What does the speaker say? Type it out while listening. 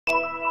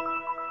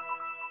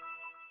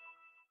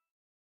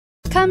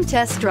Come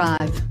test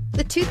drive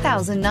the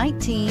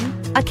 2019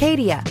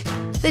 Acadia.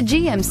 The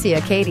GMC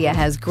Acadia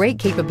has great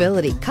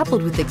capability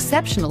coupled with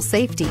exceptional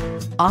safety,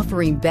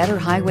 offering better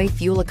highway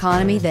fuel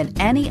economy than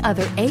any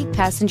other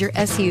 8-passenger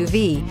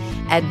SUV,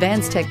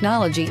 advanced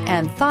technology,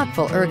 and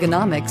thoughtful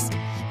ergonomics.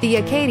 The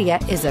Acadia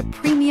is a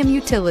premium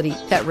utility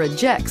that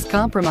rejects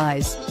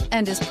compromise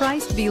and is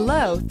priced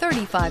below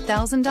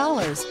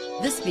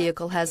 $35,000. This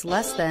vehicle has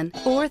less than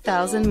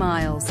 4,000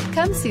 miles.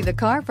 Come see the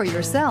car for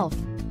yourself.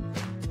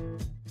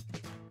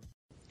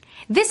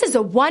 This is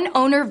a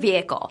one-owner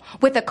vehicle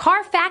with a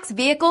Carfax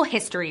Vehicle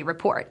History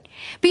Report.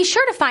 Be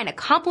sure to find a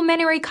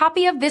complimentary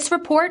copy of this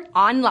report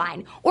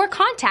online or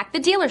contact the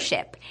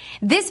dealership.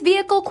 This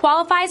vehicle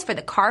qualifies for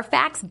the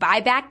Carfax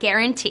Buyback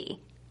Guarantee.